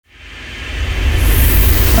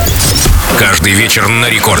Каждый вечер на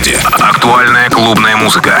рекорде. Актуальная клубная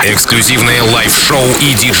музыка. Эксклюзивные лайв-шоу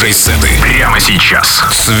и диджей-сеты. Прямо сейчас.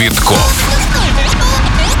 Цветкоff.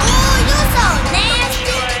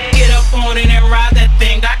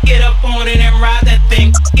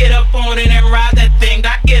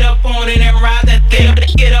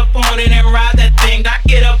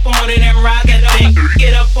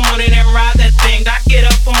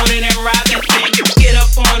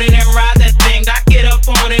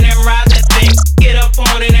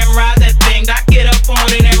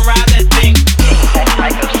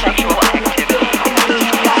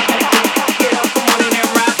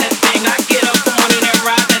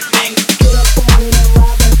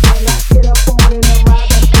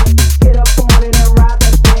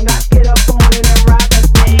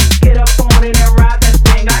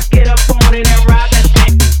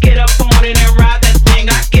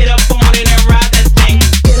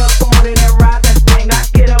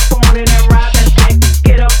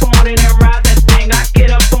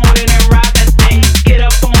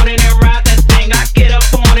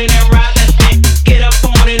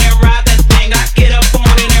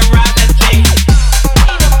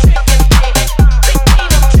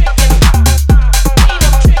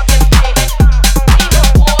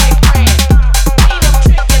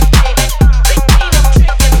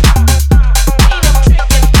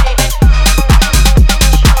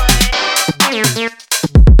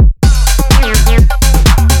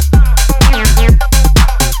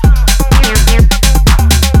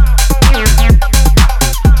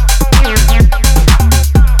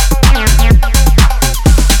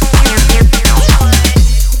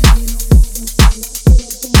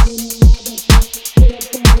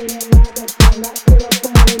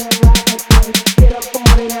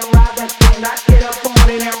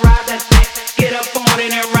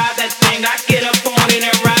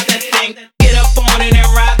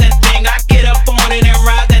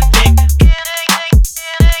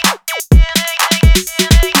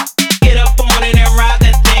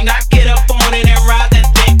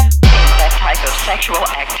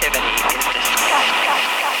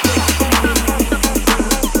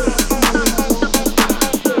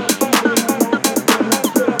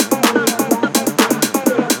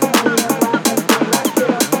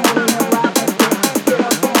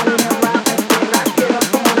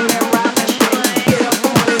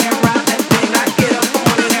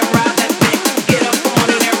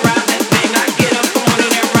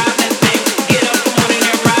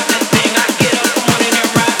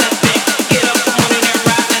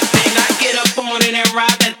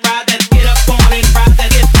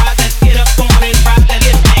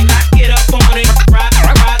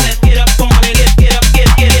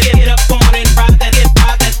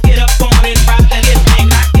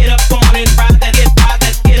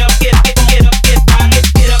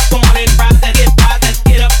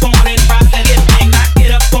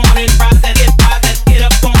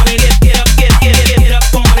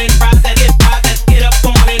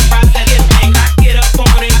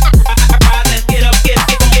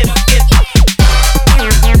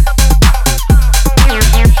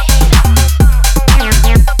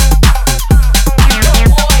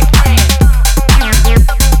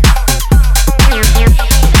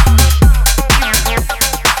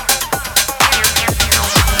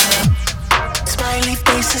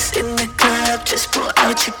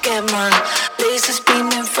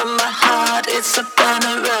 It's a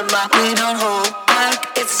panorama, we don't hold back.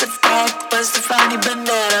 It's a fact, bust the funny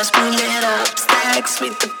bananas, pull it up. Stacks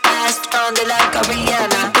with the past, on it like a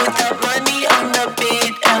Rihanna. Put that money on the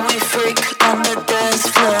beat and we freak on the dance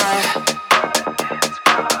floor.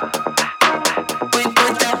 We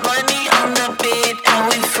put that money on the beat and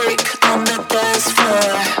we freak on the dance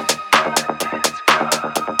floor.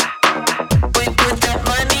 We put that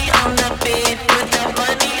money on the beat, put that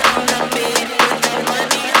money on the beat, put that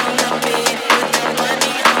money on the beat, put that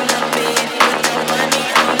money on the beat, put that money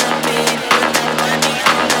on the beat, put that money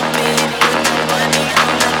on the beat, put that money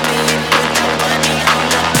on the beat, put that money on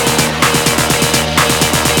the beat.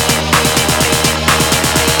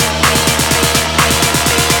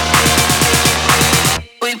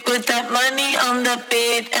 We put that money on the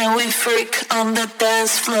beat and we freak on the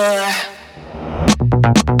dance floor.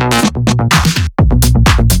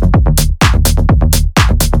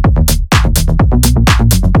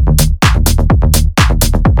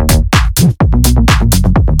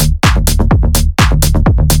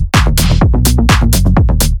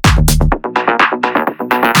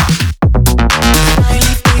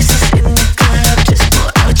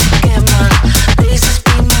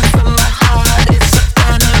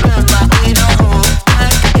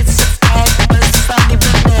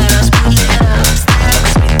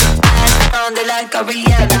 a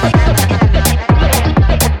Rihanna.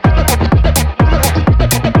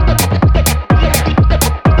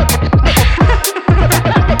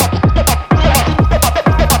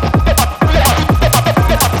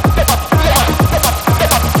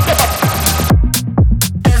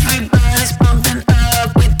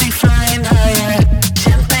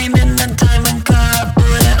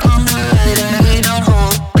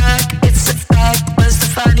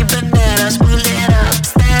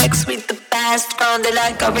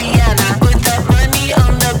 Like a Rihanna. Put that money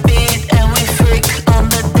on the beat and we freak on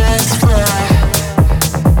the dance floor.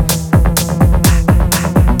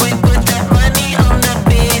 We put that money on the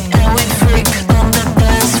beat and we freak on the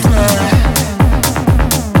dance floor.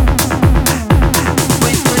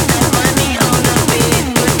 We put that money on the beat,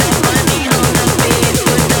 put that money on the beat,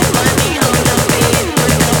 put that money on the beat,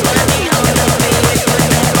 put that money on the beat, put that money on the beat, put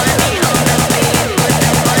that money on the beat, put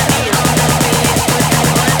that money on the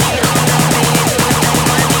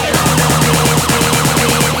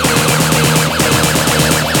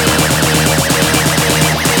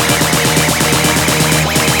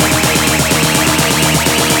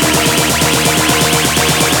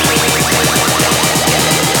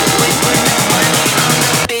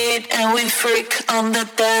on the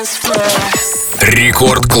dance floor.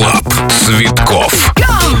 Рекорд Клаб. Цветкоff.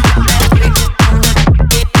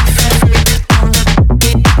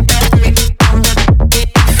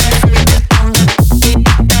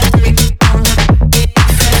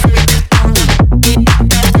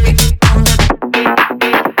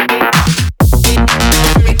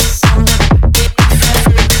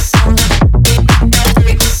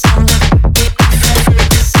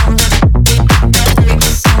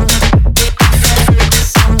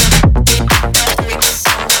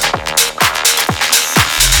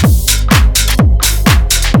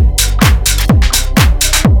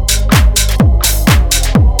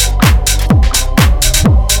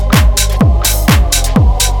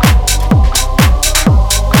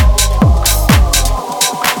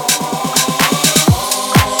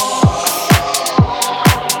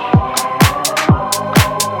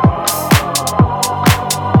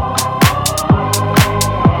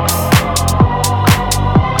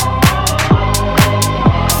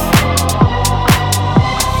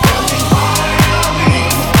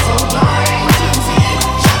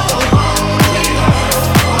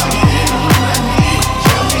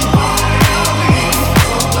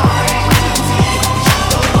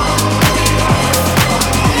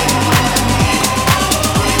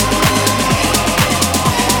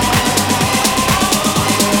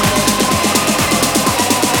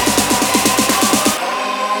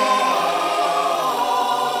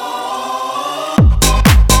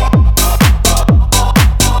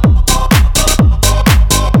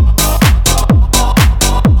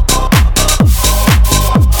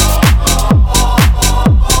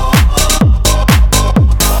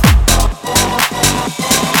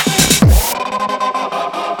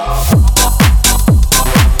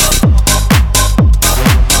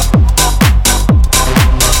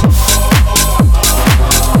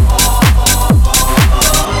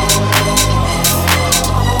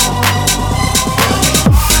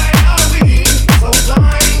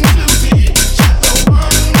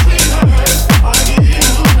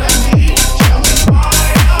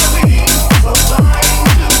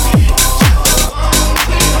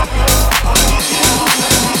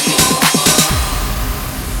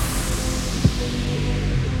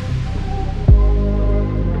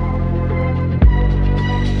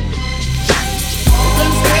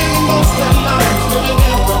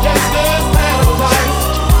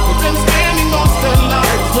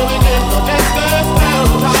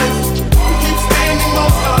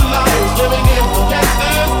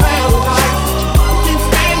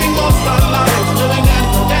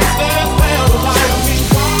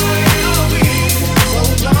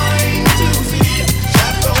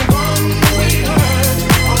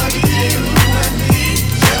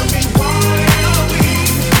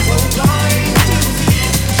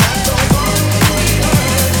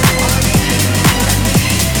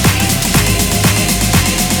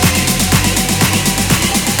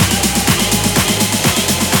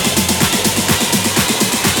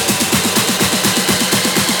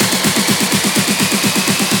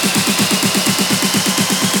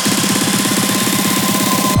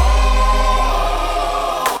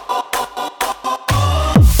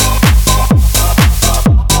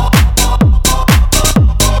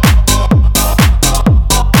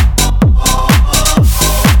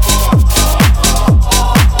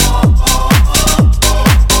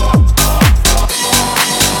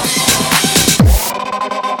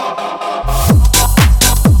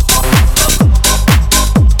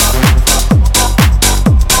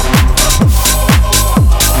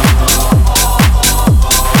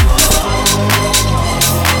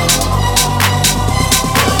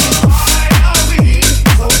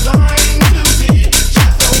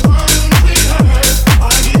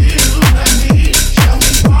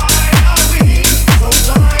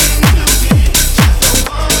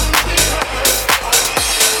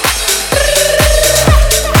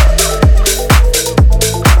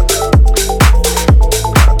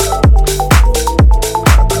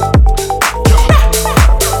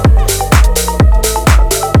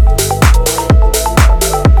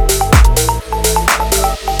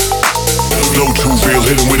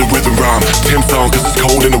 Tim's on cause it's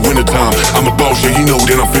cold in the wintertime. I'm a boss, yeah, you know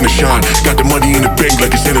that I'm finna shine. Got the money in the bank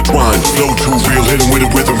like it's intertwined. Flow too real, hit 'em with a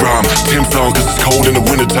rhythm rhyme. Tim's on cause it's cold in the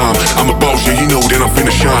wintertime. I'm a boss, yeah, you know that I'm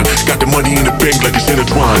finna shine. Got the money in the bank like it's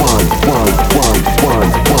intertwined.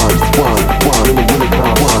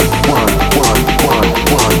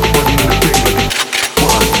 In the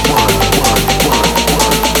wintertime.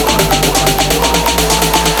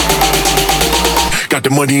 Got the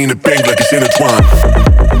money in the bank like it's intertwined.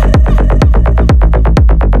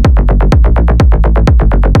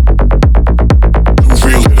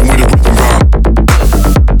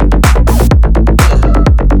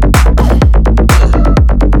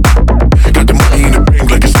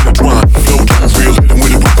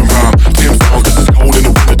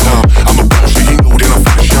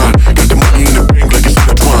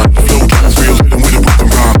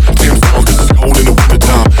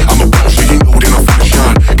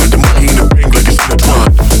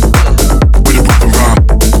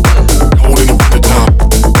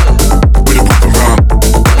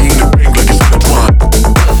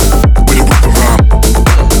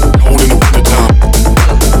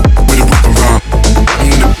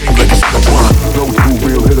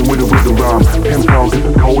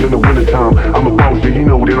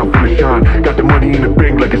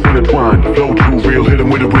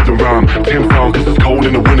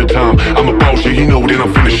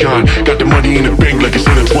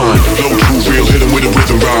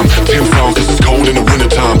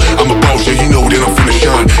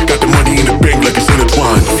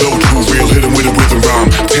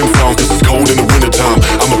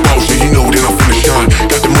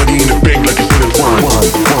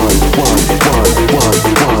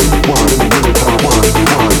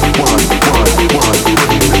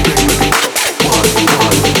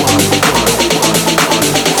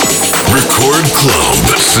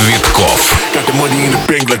 Цветкоff. Got the money in the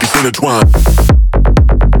bank like it's intertwined.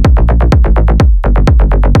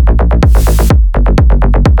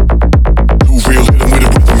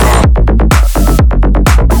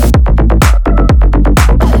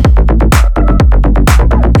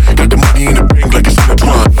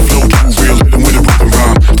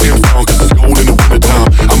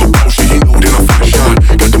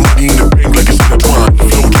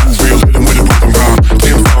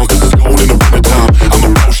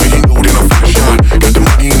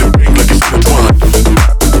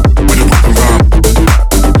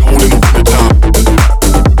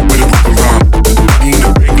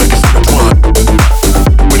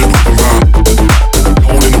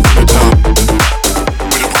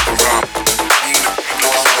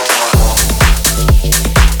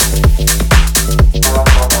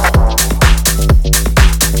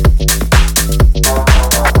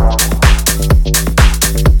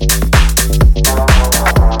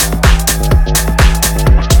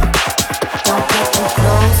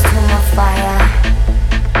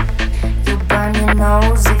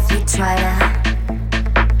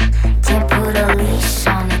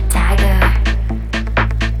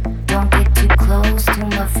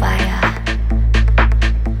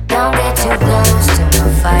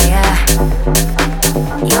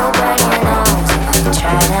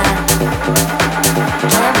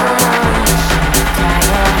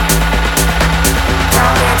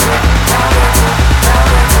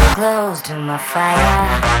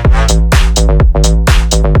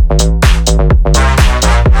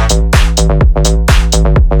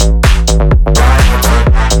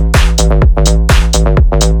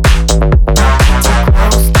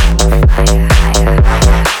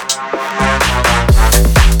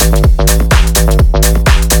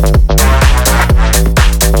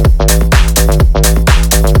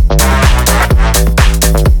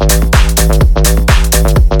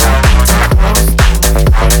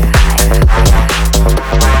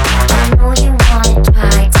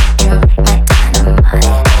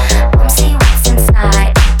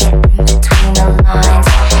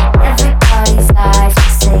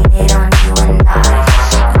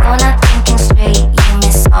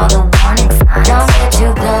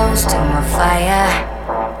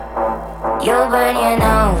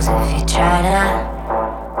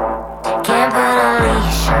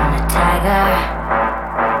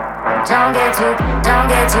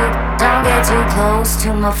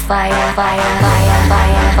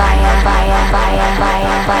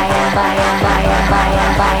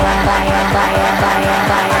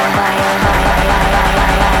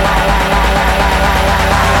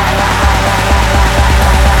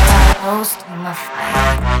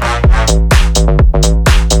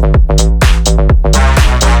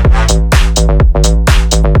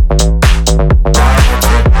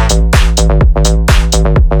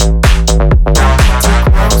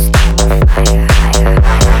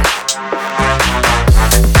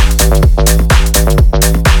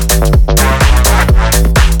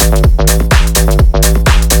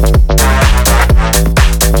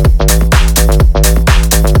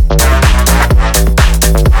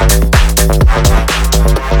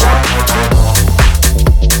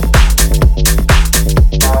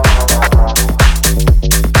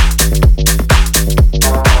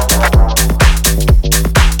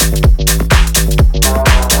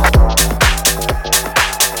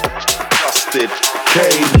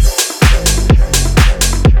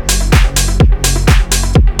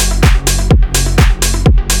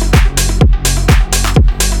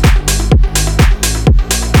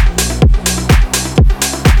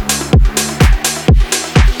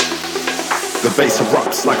 bass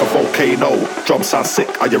erupts like a volcano. Drum sound sick,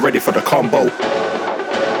 are you ready for the combo?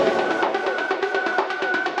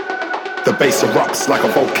 The bass erupts like a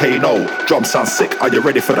volcano. Drum sound sick, are you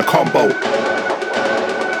ready for the combo?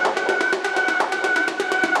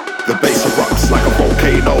 The bass erupts like a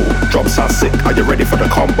volcano. Drum sound sick, are you ready for the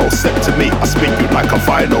combo? Step to me, I spin you like a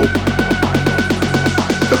vinyl.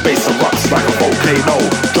 The bass erupts like a volcano.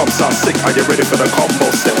 Drum sound sick, are you ready for the combo?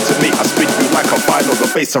 Step to me, I spin you like a vinyl. The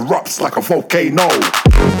bass erupts like a volcano.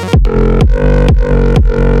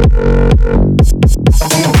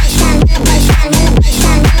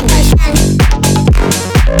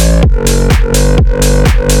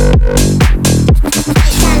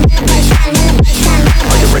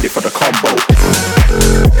 Are you ready for the combo?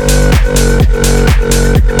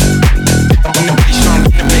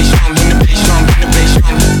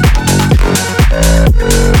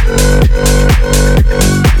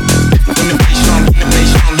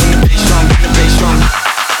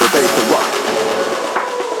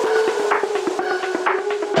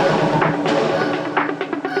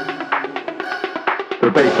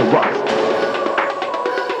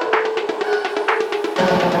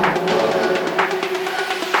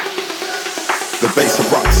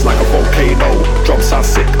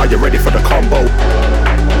 Are you ready for the combo?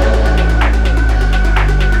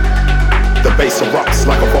 The bass erupts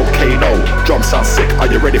like a volcano. Drum sound sick, are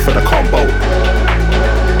you ready for the combo?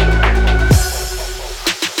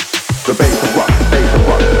 The bass erupts, bass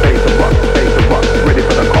erupts, bass erupts, bass erupts, ready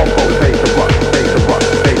for the combo. Bass erupts, bass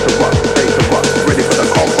erupts, bass erupts, bass erupts, ready for the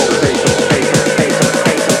combo.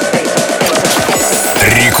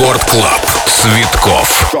 Рекорд Клаб. Цветкоff.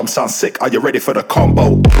 Drum sound sick, are you ready for the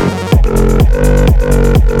combo?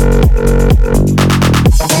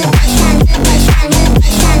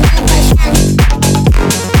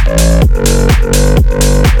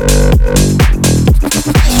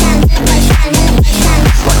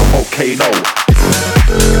 It's like a volcano.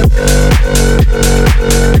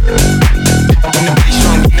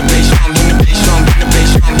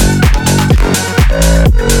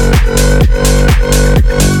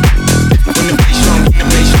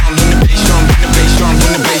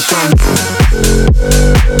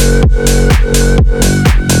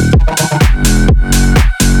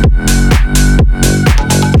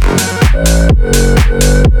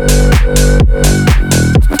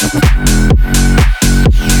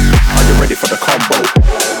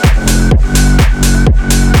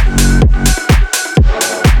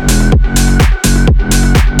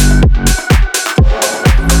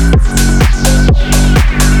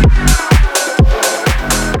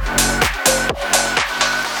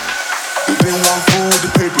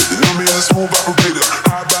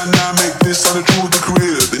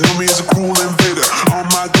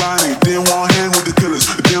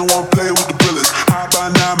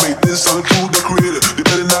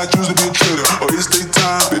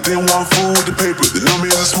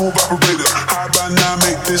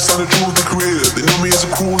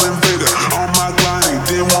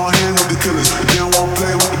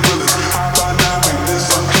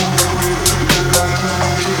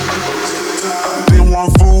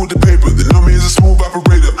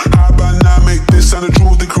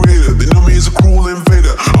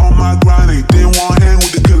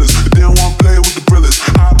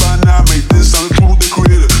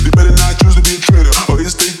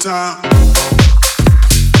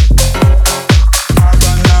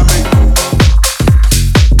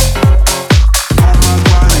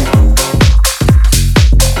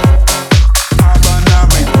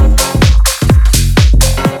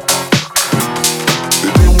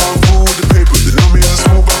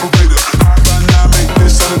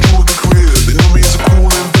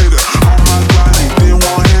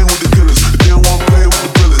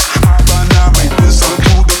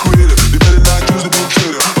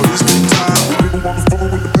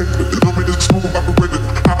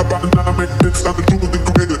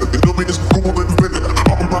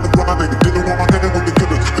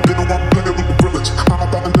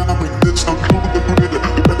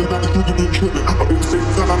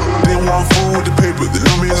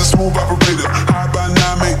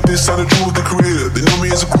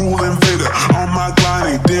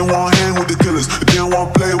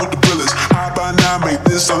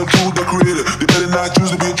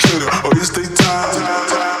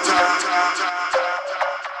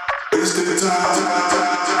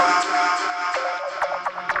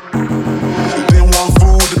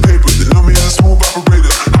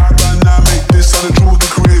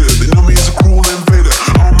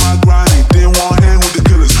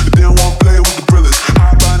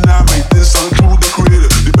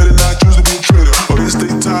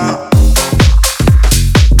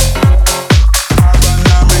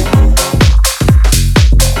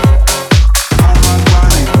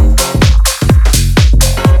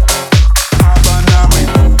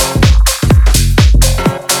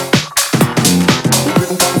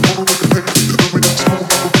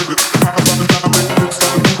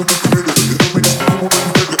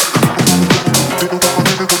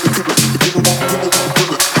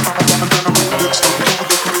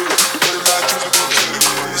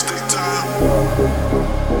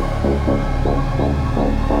 Record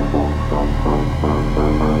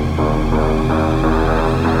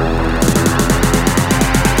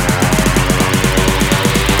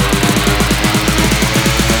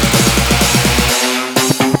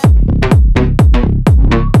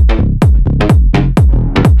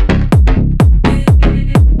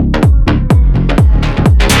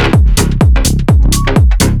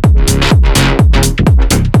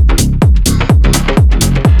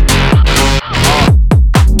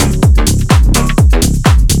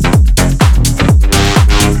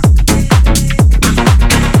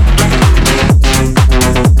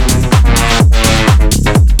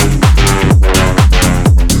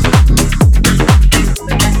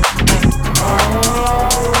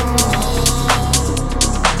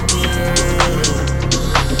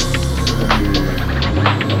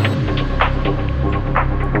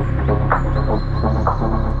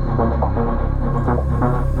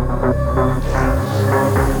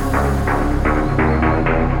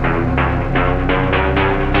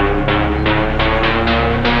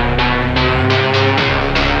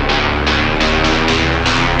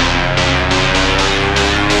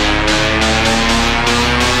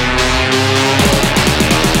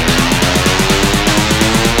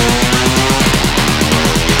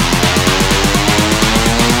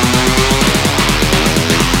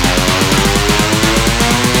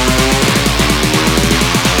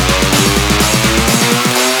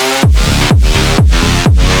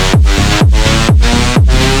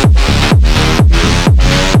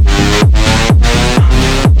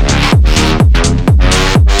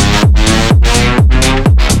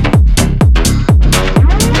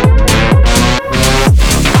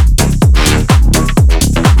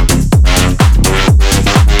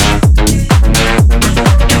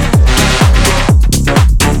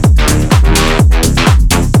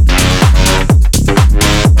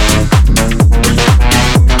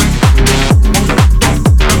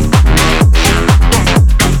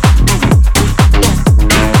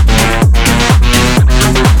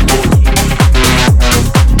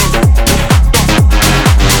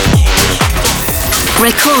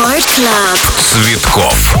Club.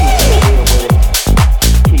 Цветкоff.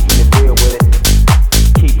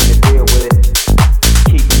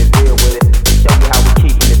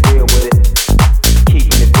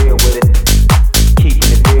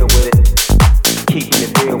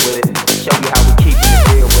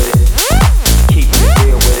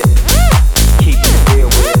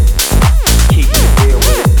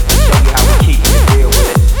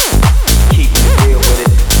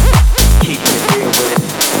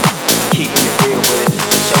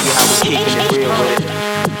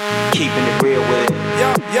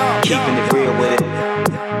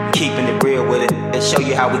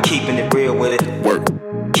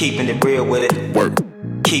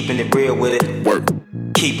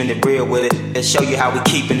 Show you how we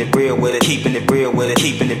keeping it real with it, keeping it real with it,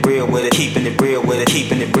 keeping it real with it, keeping it real with it,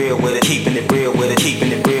 keeping it real with it, keeping it real with it, keeping it real with it,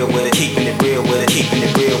 keeping it real with it, keeping it real with it, keeping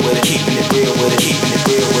it real with it, keeping it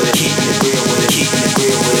real with it, keeping it real with it, keeping it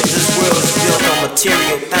real with it. This world is built on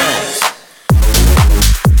material things.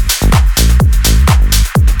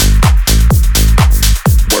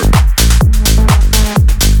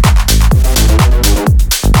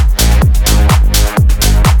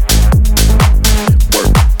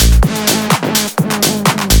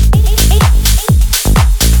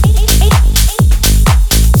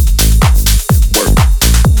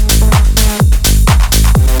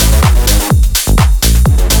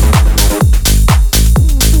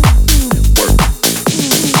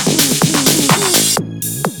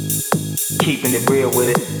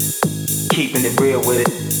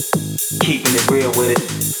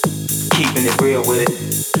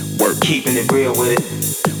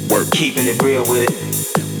 Keeping it real with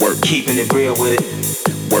it, work. Keeping it real with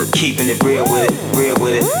it, work. Keeping it real with it, real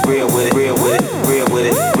with it, real with it, real with it, real with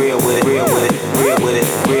it, real with it, real with it, real with it,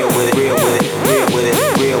 real with it, real with it, real with it, real with it,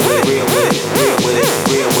 real with it, real with it,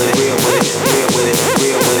 real with it, real with it, real with it, real with it,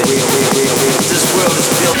 real with it, real with it. This world is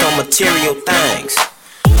built on material things.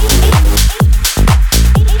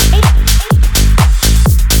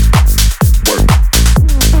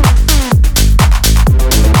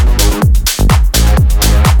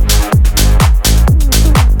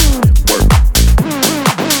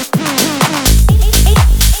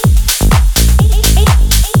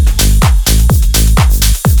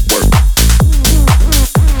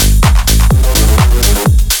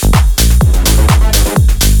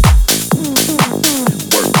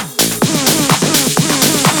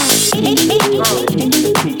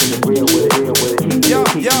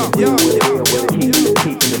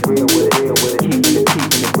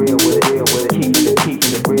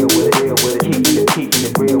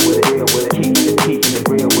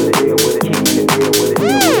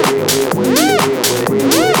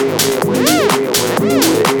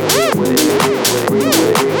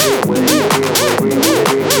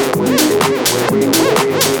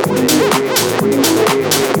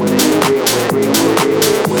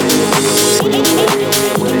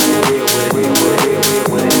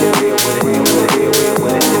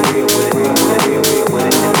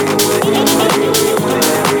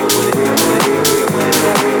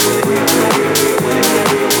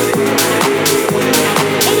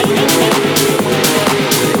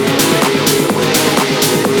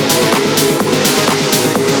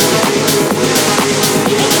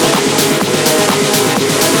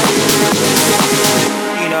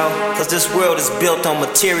 this world is built on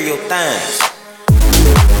material things.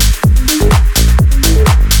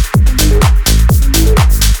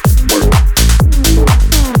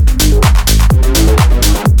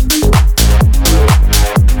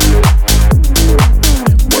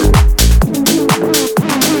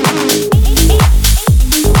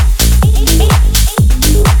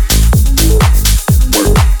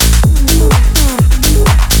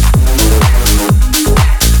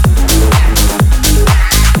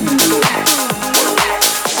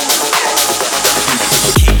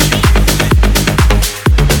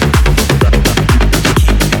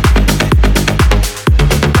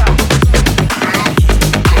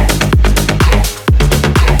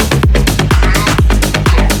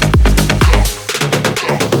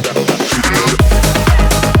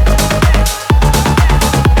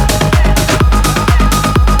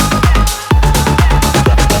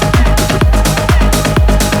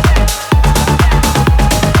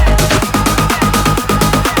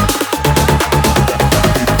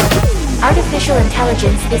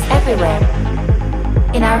 Is everywhere.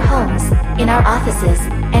 In our homes, in our offices,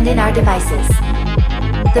 and in our devices.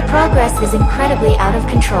 The progress is incredibly out of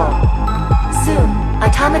control. Soon,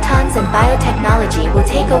 automatons and biotechnology will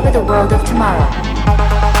take over the world of tomorrow.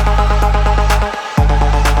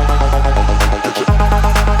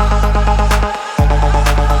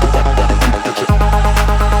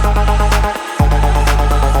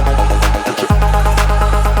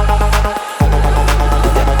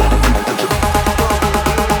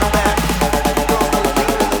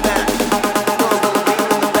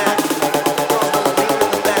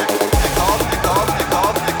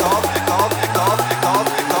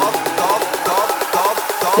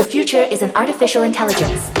 Is an artificial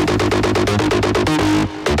intelligence.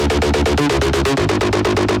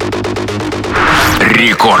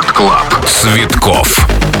 Рекорд Клаб. Цветкоff.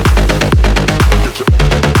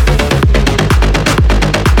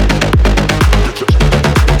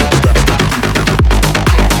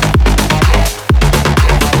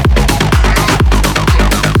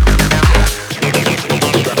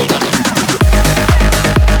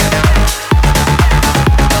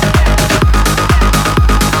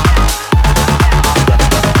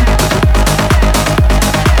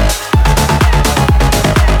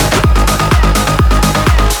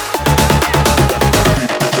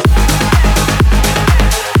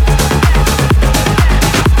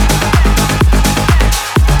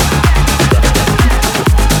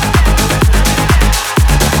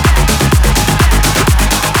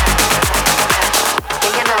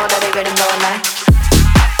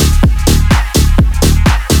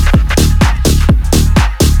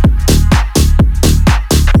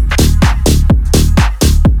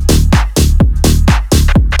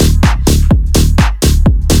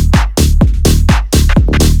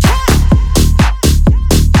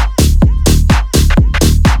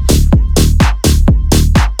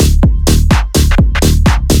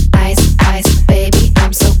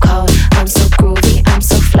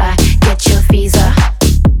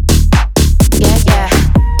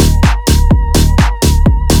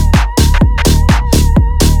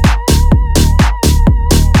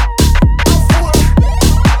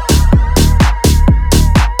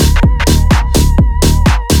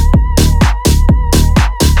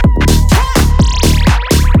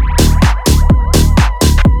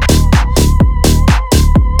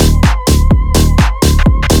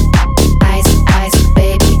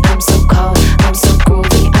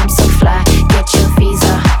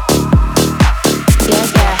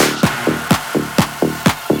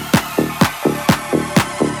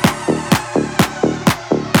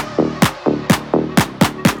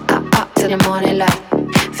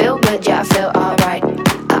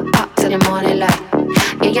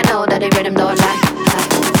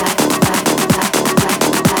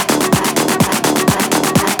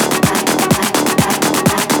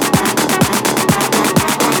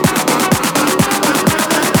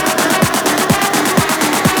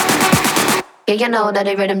 You know that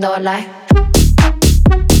the rhythm don't lie.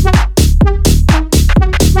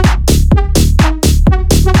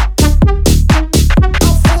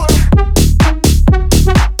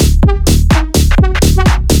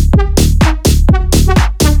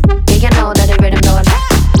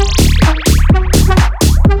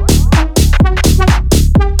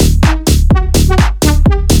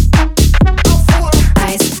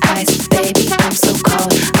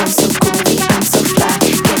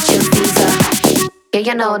 You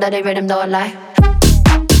know that the rhythm don't lie.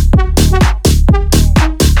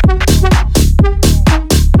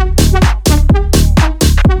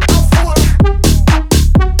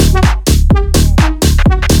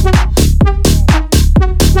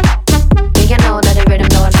 You know that the rhythm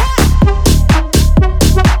don't lie.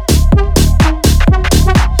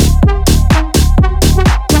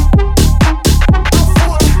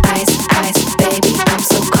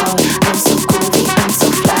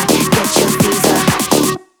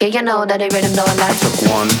 Yeah, you know that the rhythm don't lie. I took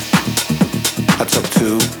one, I took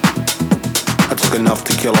two, I took enough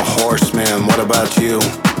to kill a horse, man. What about you?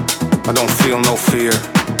 I don't feel no fear,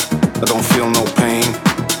 I don't feel no pain.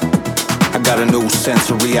 I got a new sense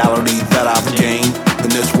of reality that I've gained in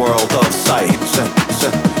this world of sight.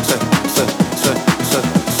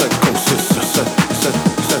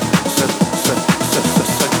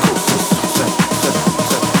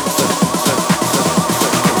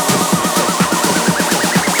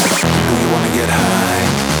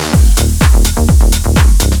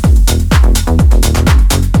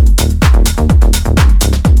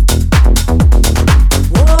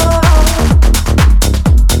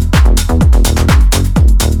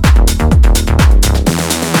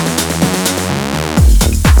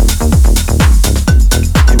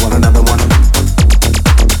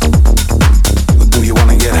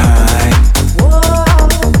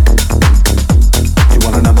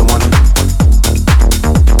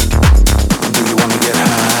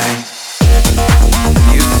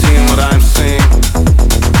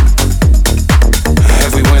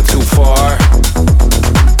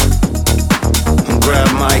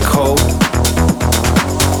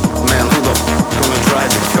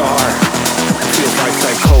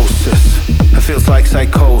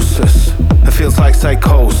 Psychosis. It feels like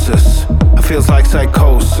psychosis. It feels like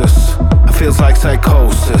psychosis. It feels like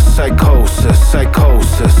psychosis. Psychosis.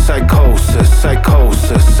 Psychosis. Psychosis.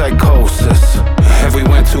 Psychosis. Psychosis. Have we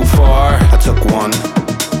went too far? I took one.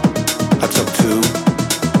 I took two.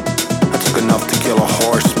 I took enough to kill a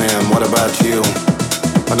horse, man. What about you?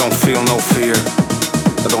 I don't feel no fear.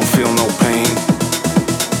 I don't feel no pain.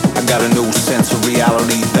 I got a new sense of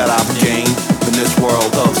reality that I've gained in this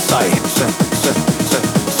world of sight.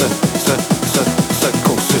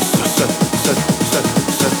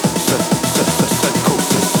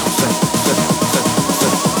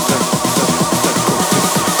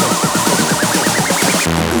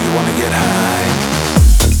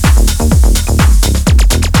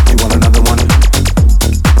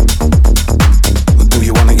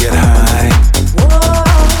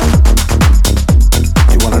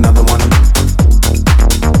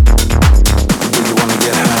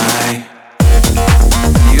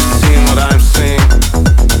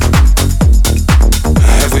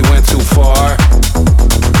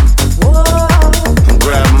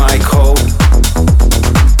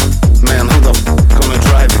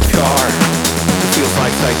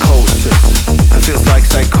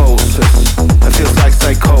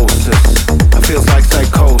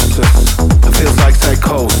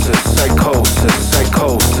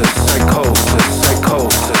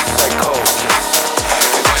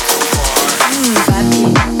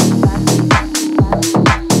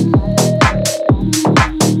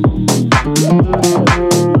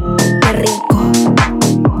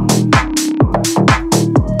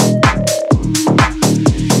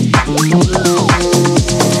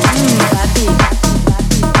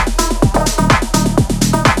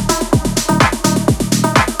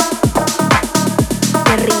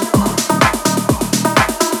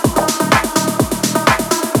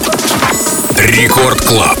 Рекорд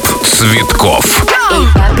Клаб. Цветкоff. Эй,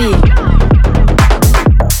 Papi.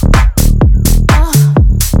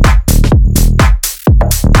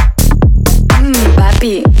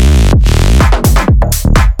 Papi.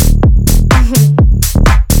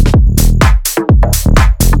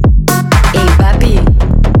 Ey, papi.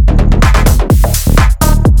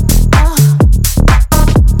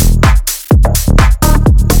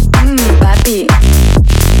 Papi.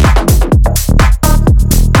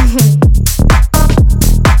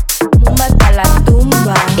 Mata la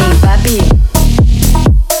tumba. Ey, papi.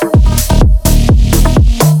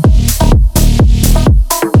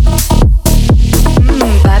 Papi.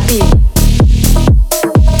 Ey, papi.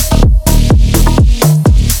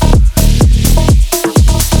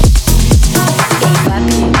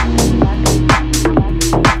 Papi.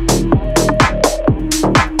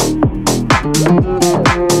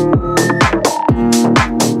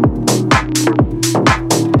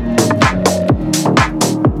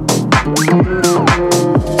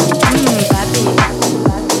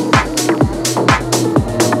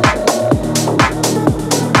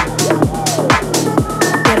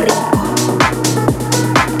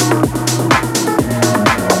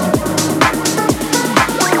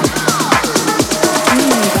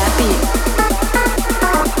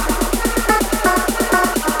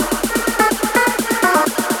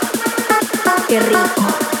 Qué rico. Papi. Qué rico.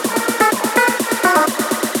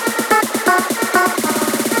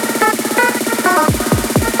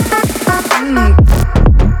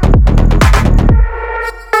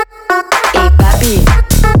 Ey, papi.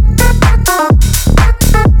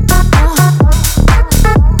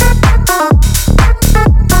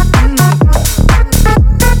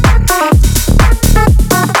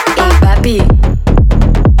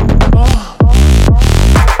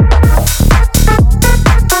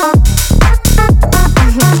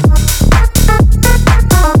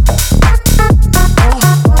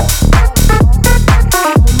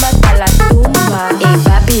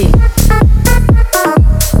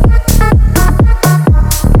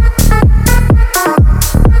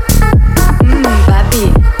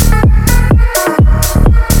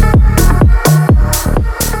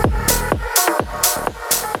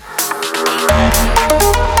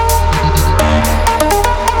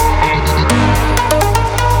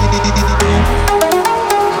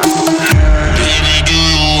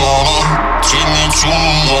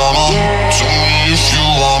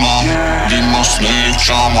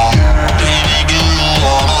 Snakecharmer. Baby, do you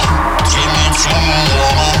wanna take me to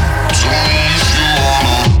Moana? Tell me if you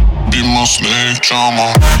wanna be my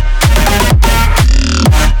Snakecharmer.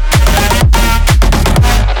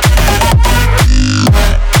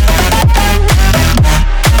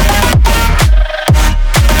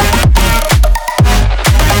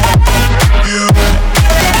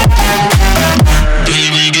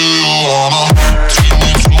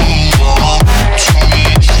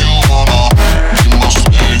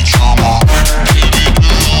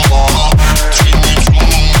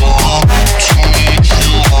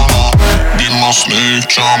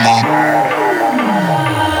 Snakecharmer.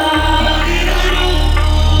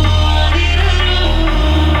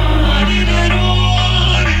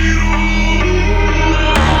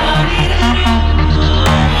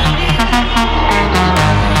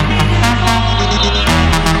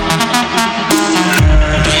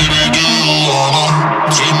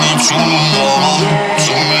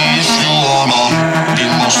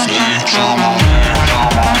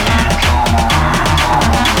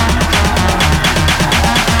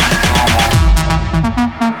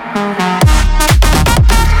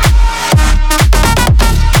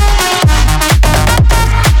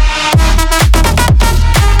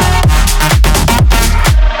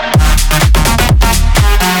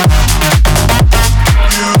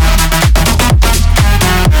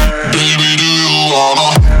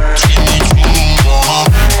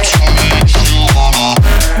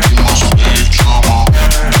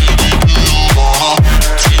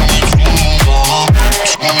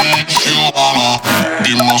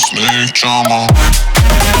 Snakecharmer.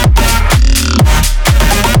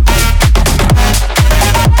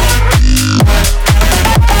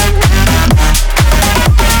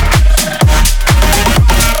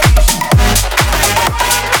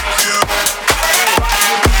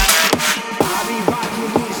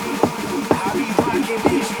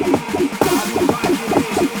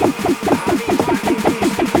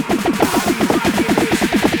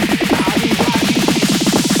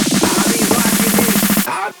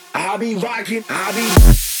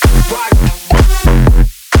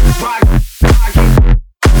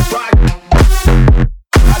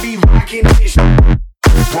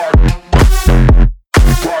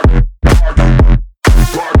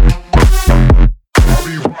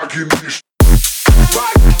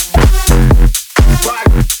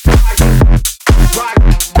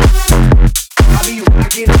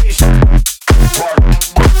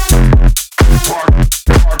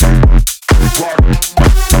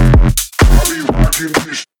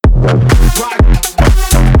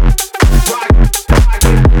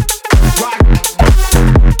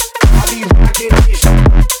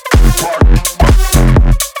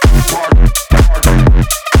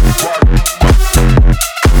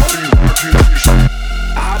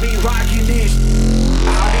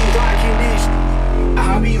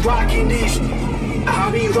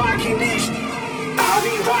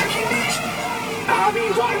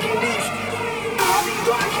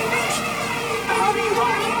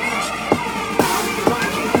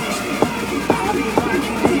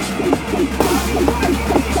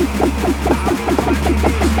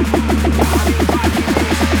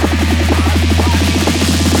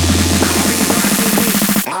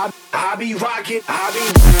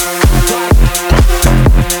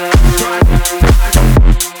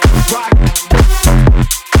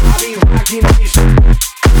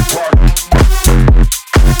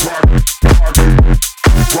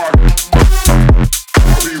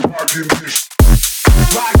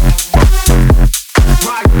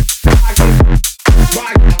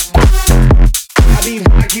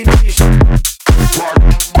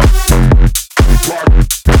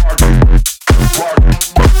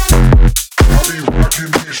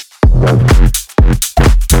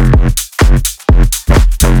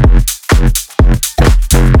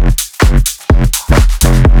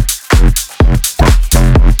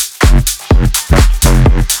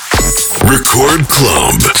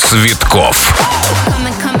 Цветкоff.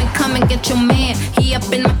 Come and get your man. He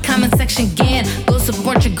up in my comment section again. Go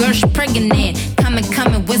support your girl, she pregnant. Come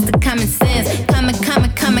and, where's the common sense? Come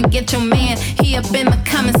and get your man. He up in my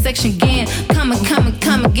comment section again. Come and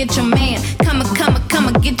get your man. Come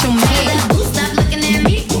and get your man. Stop looking at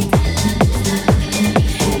me.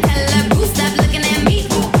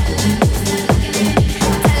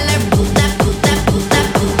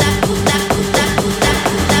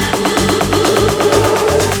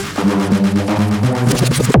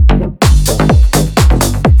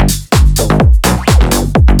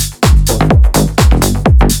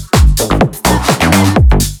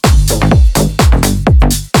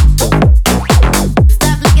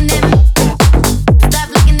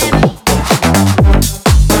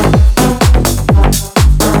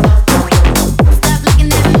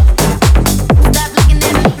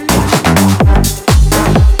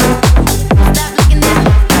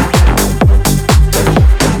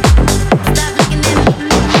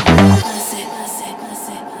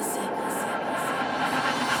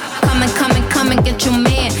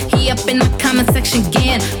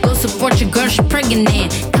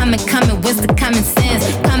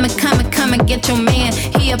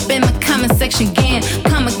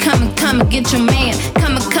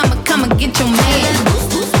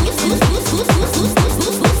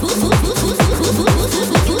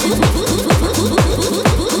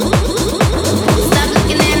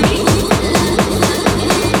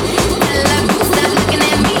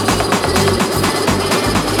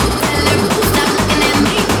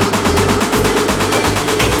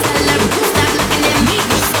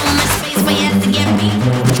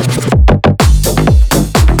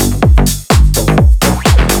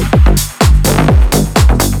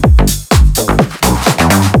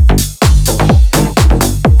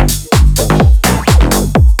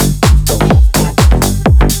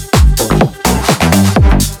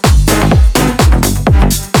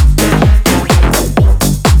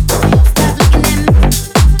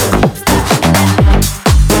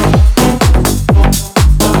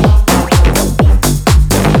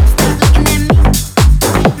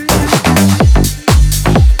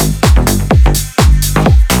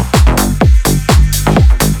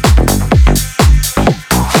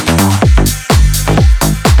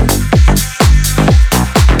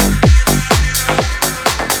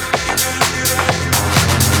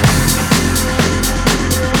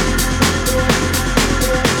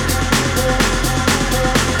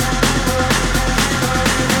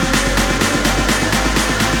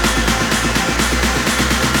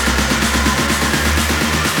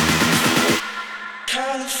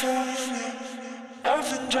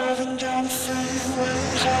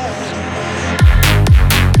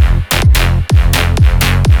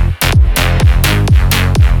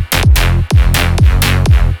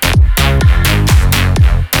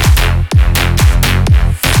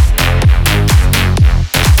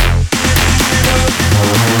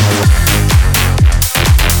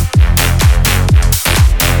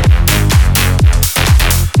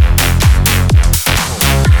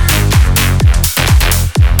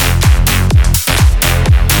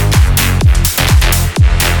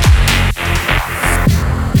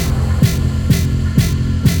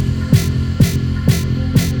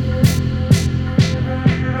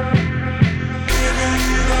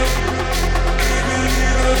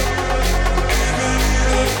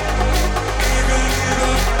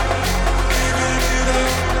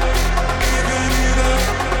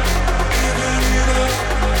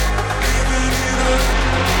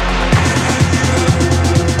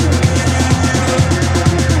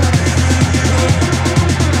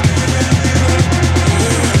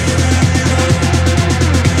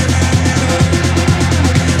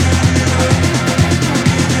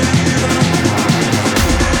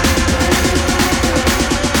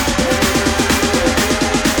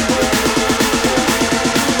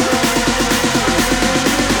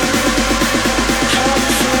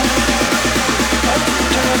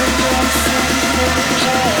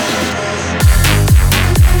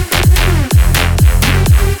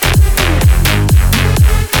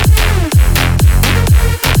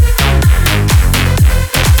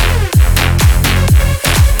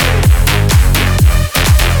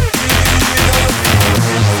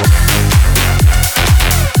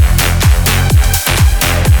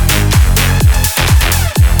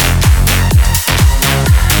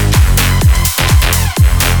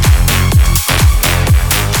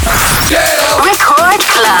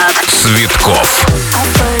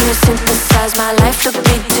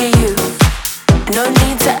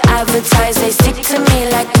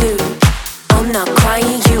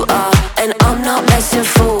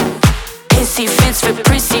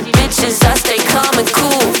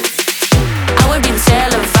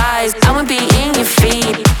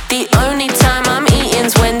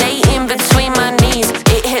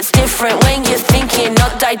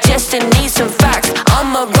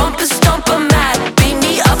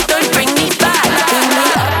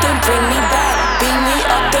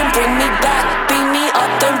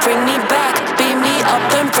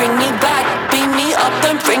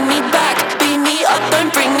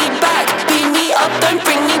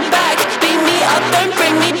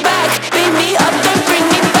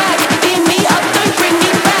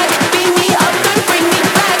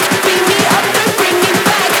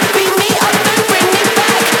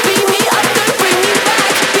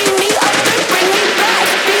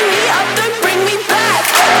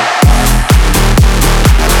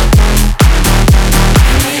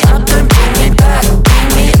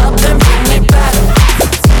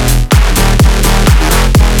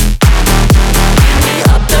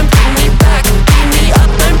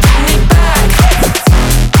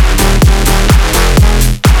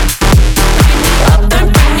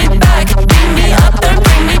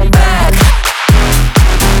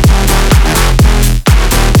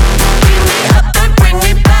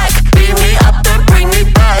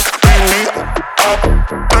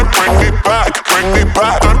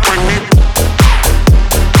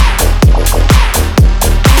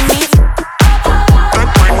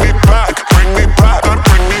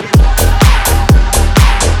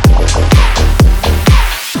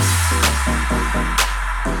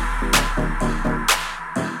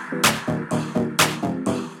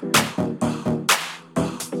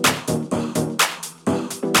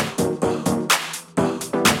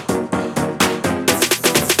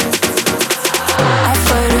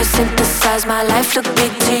 synthesize my life look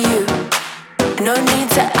big to you. No need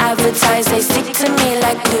to advertise, they stick to me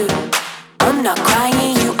like glue. I'm not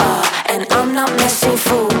crying, you are, and I'm not messing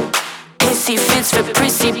fool. Hissy fits for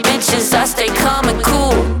prissy bitches, I stay calm and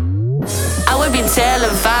cool. I won't be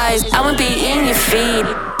televised, I won't be in your feed.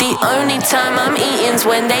 The only time I'm eating's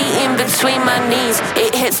when they in between my knees.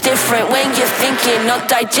 It hits different when you're thinking, not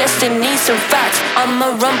digesting, need some facts. I'm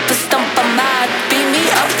a rumper stumper mad, beat me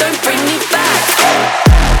up, don't bring me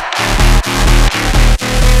back.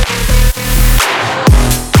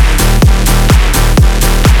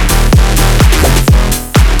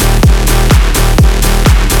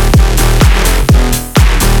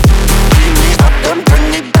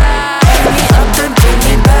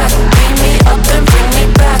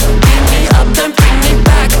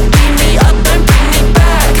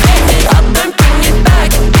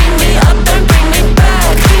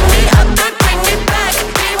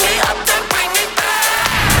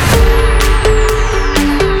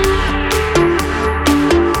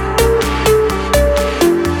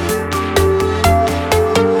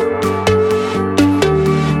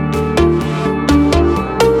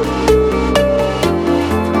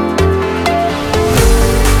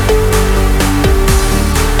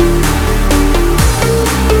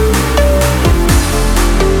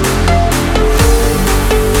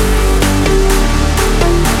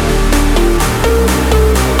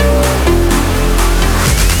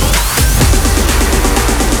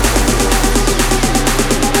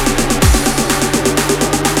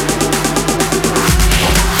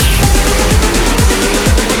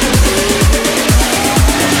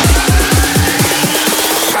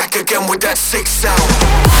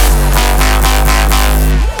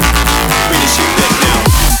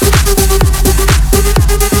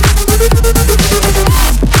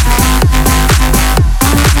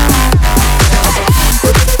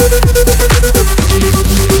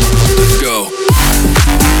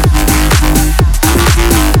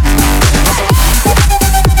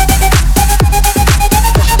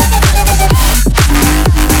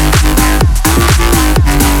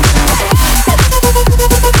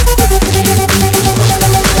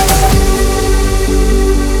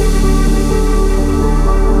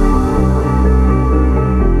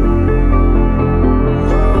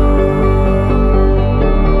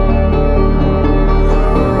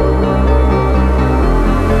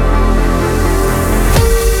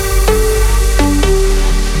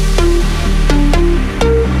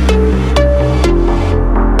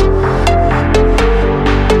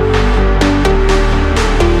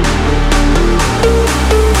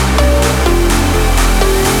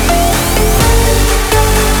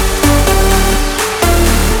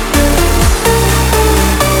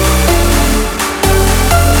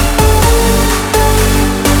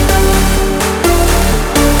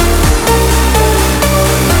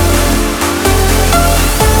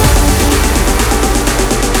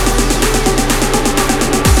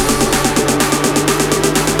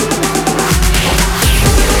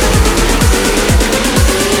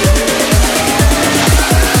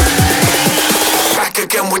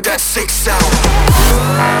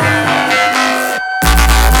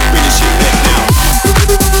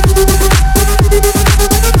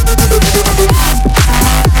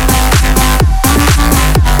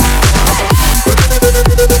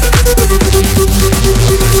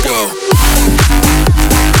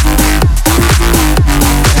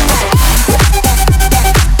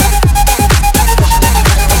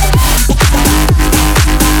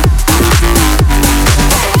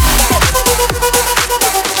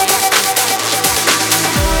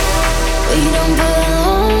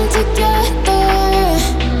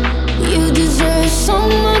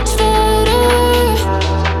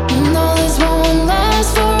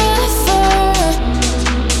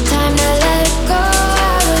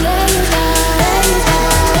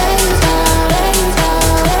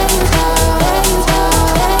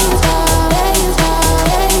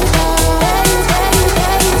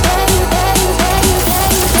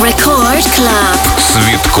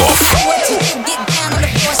 Цветкоff.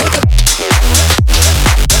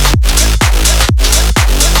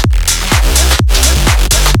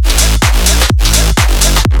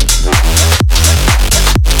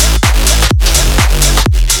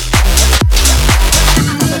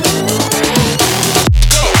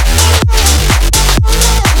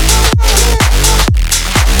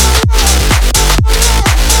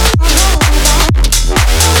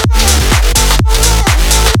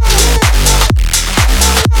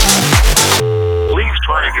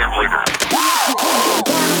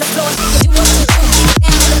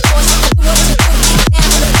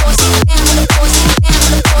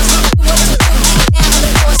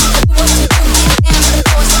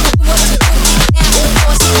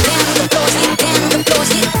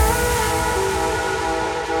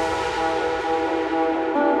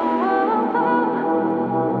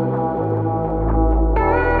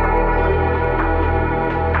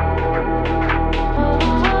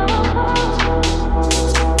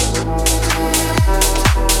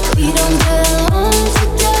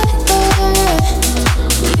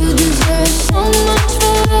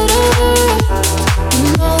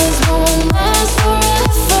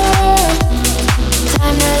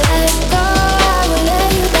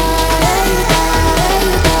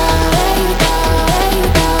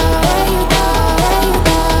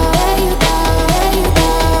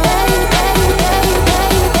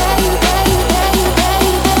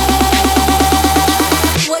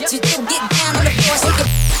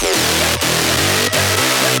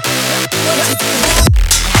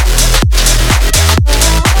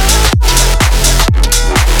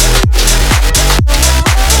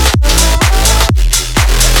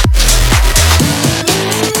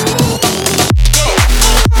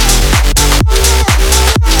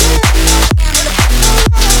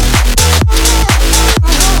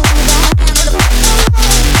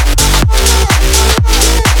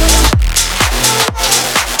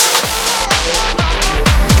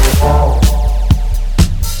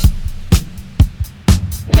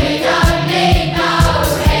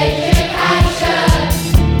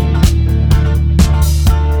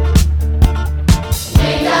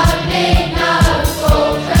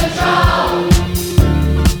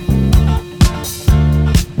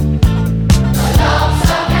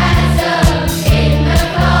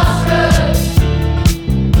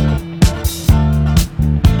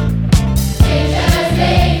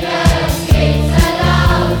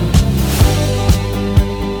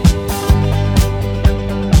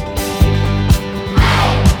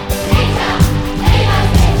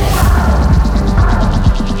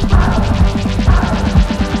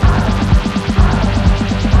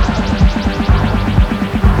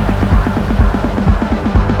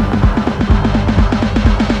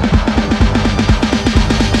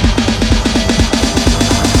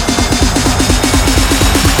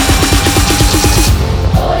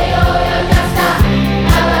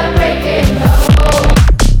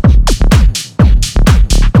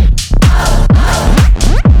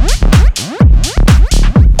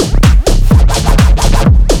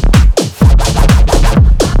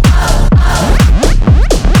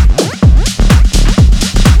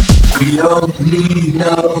 We don't need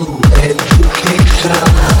no education.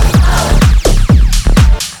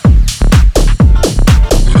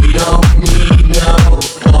 We don't need no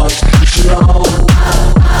thought control.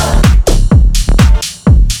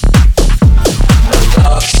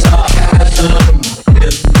 Enough sarcasm in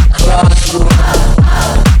the classroom.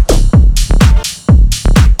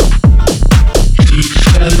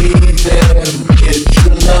 Teacher, leave them kids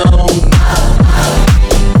alone.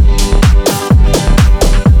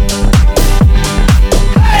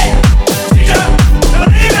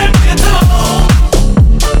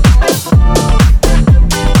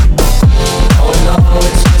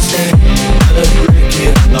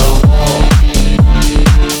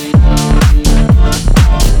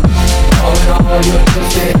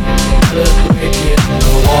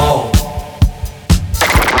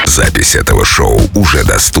 Запись этого шоу уже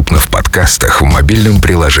доступна в подкастах в мобильном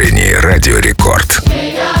приложении «Радио Рекорд».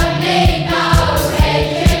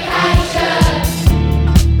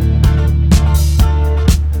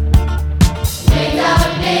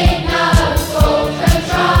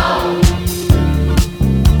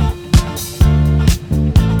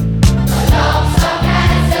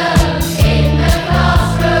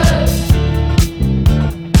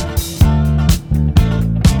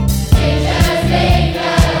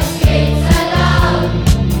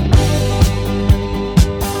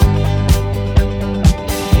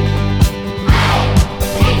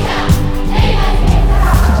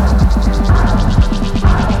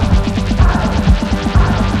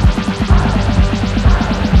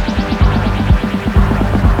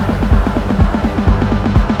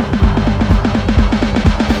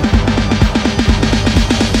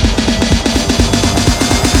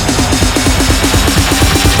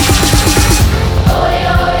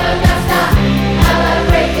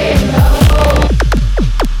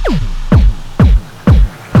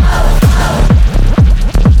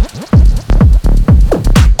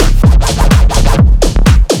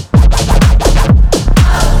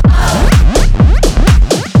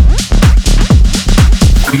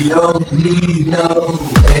 We don't need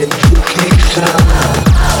no